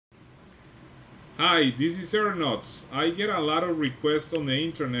Hi, this is Aeronauts. I get a lot of requests on the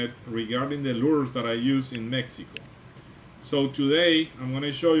internet regarding the lures that I use in Mexico. So today I'm going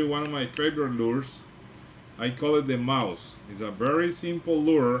to show you one of my favorite lures. I call it the mouse. It's a very simple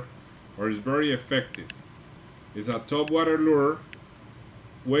lure, or it's very effective. It's a topwater lure,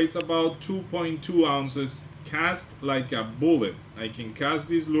 weighs about 2.2 ounces, cast like a bullet. I can cast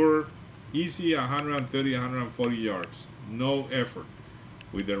this lure easy 130, 140 yards, no effort,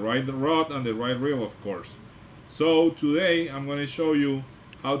 with the right rod and the right reel, of course. So today I'm going to show you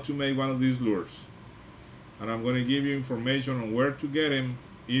how to make one of these lures, and I'm going to give you information on where to get them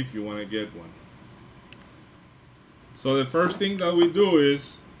if you want to get one. So the first thing that we do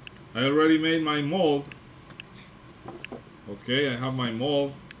is, I already made my mold. Okay, I have my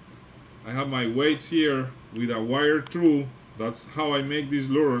mold. I have my weights here with a wire through. That's how I make these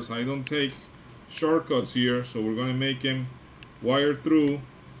lures. I don't take shortcuts here, so we're going to make them wire through.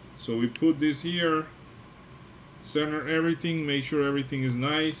 So we put this here, center everything, make sure everything is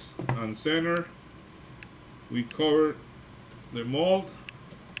nice and center. We cover the mold,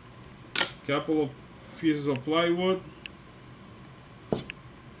 couple of pieces of plywood,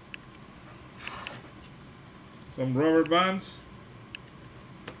 some rubber bands,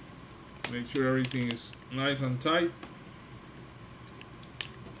 make sure everything is nice and tight.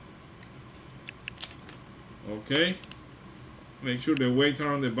 Okay, make sure the weights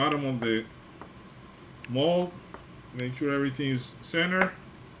are on the bottom of the mold, make sure everything is center.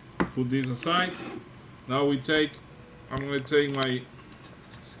 Put this aside. Now I'm going to take my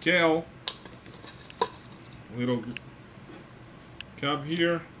scale, little cap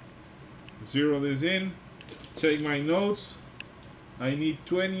here, zero this in, take my notes. I need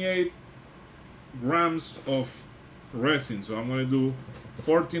 28 grams of resin, so I'm going to do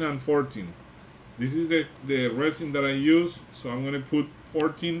 14 and 14. This is the resin that I use, so I'm going to put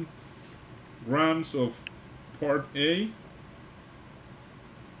 14 grams of part A.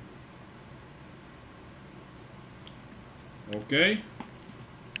 Okay,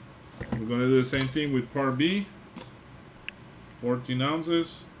 we're going to do the same thing with part B, 14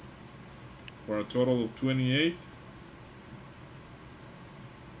 ounces for a total of 28.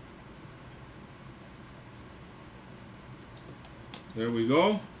 There we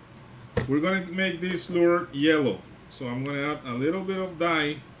go. We're going to make this lure yellow, so I'm going to add a little bit of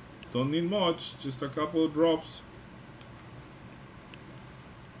dye. Don't need much, just a couple of drops.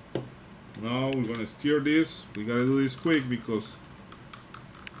 Now we're going to stir this. We got to do this quick because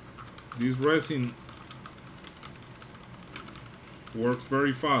this resin works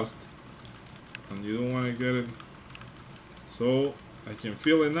very fast and you don't want to get it. So I can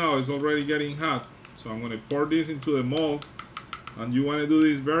feel it now, it's already getting hot. So I'm going to pour this into the mold, and you want to do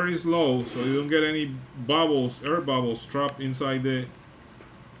this very slow so you don't get any bubbles, air bubbles trapped inside the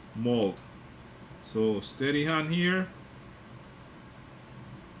mold. So steady hand here,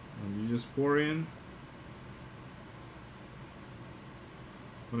 and you just pour in.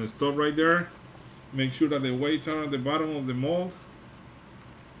 I'm going to stop right there. Make sure that the weights are at the bottom of the mold.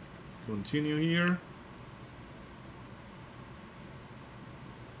 Continue here.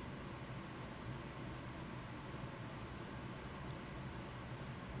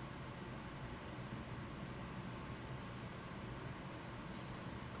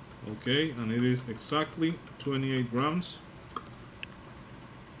 Okay, and it is exactly 28 grams.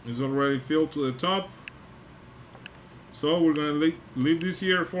 It's already filled to the top. So we're going to leave this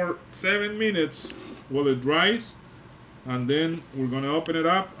here for 7 minutes while it dries, and then we're going to open it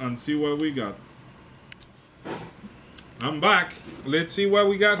up and see what we got. I'm back. Let's see what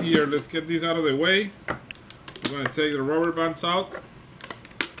we got here. Let's get this out of the way. We're going to take the rubber bands out,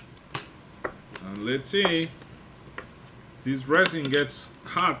 and let's see. This resin gets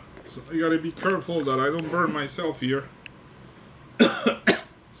hot, so I gotta be careful that I don't burn myself here.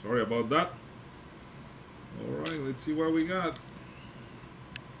 Sorry about that. Alright, let's see what we got.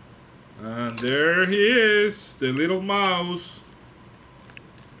 And there he is, the little mouse.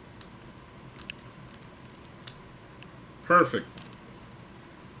 Perfect.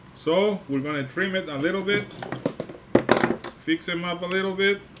 So we're gonna trim it a little bit, fix him up a little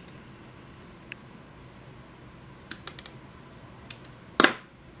bit.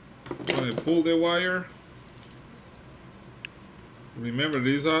 I'm gonna pull the wire. Remember,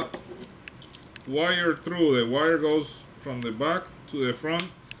 these are wire through. The wire goes from the back to the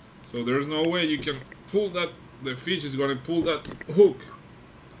front, so there's no way you can pull that. The fish is gonna pull that hook.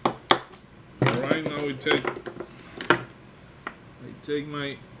 Alright, now I take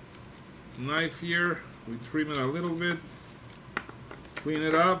my knife here, we trim it a little bit, clean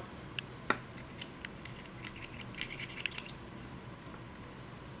it up.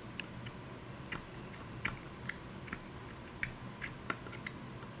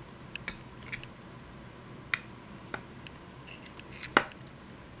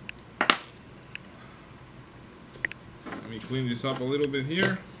 clean this up a little bit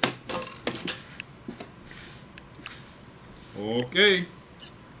here. Okay,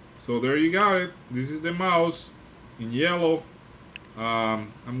 so there you got it. This is the mouse in yellow.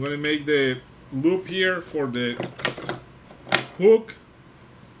 I'm gonna make the loop here for the hook.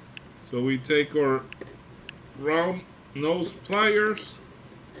 So we take our round nose pliers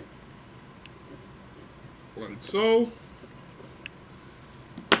like so.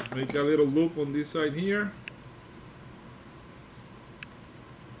 Make a little loop on this side here.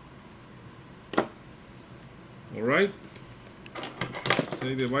 All right.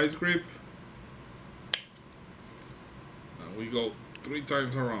 Take the vice grip. And we go 3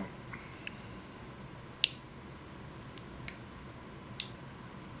 times around.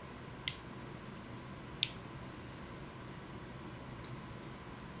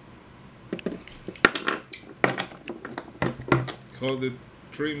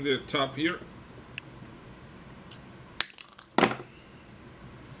 Trim the top here.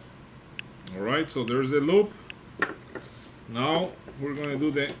 Alright, so there's the loop. Now we're going to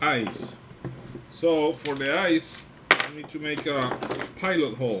do the eyes. So for the eyes, we need to make a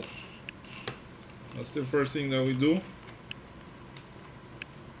pilot hole. That's the first thing that we do.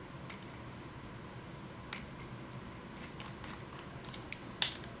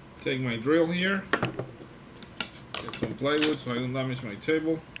 Take my drill here. Get some plywood so I don't damage my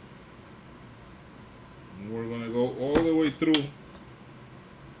table. And we're going to go all the way through.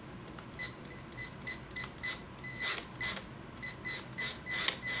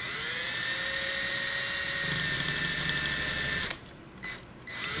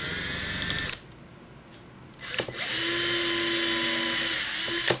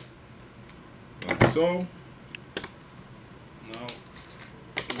 Like so. Now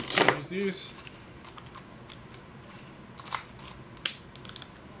we change this.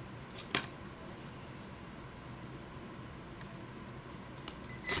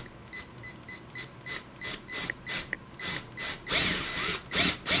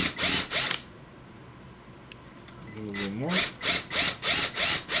 A little bit more.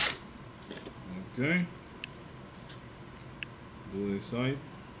 Okay. Do this side.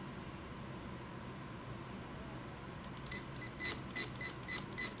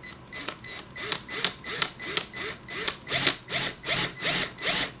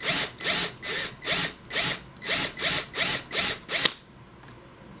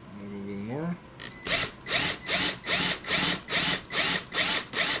 A little bit more.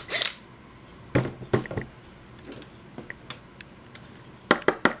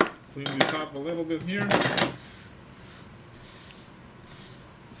 Clean this up a little bit here.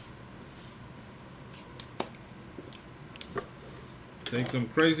 Take some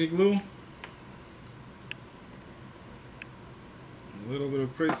crazy glue. A little bit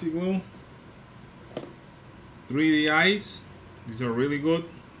of crazy glue. 3D eyes. These are really good.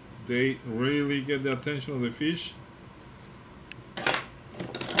 They really get the attention of the fish.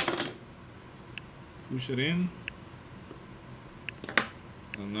 Push it in.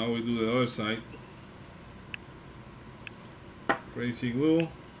 And now we do the other side. Crazy glue.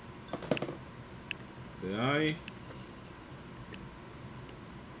 The eye.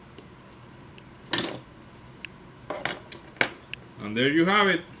 And there you have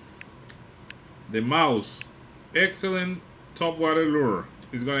it. The mouse. Excellent topwater lure.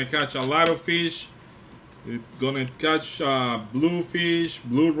 It's gonna catch a lot of fish. It's gonna catch bluefish,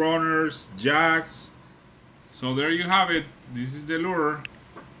 blue runners, jacks. So there you have it. This is the lure.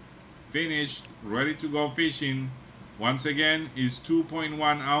 Finished, ready to go fishing. Once again, it's 2.1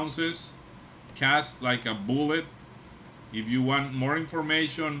 ounces. Cast like a bullet. If you want more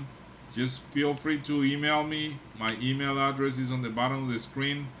information, just feel free to email me. My email address is on the bottom of the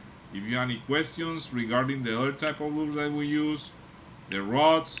screen. If you have any questions regarding the other type of lures that we use, the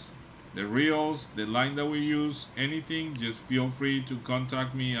rods, the reels, the line that we use, anything, just feel free to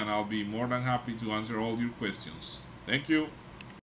contact me and I'll be more than happy to answer all your questions. Thank you.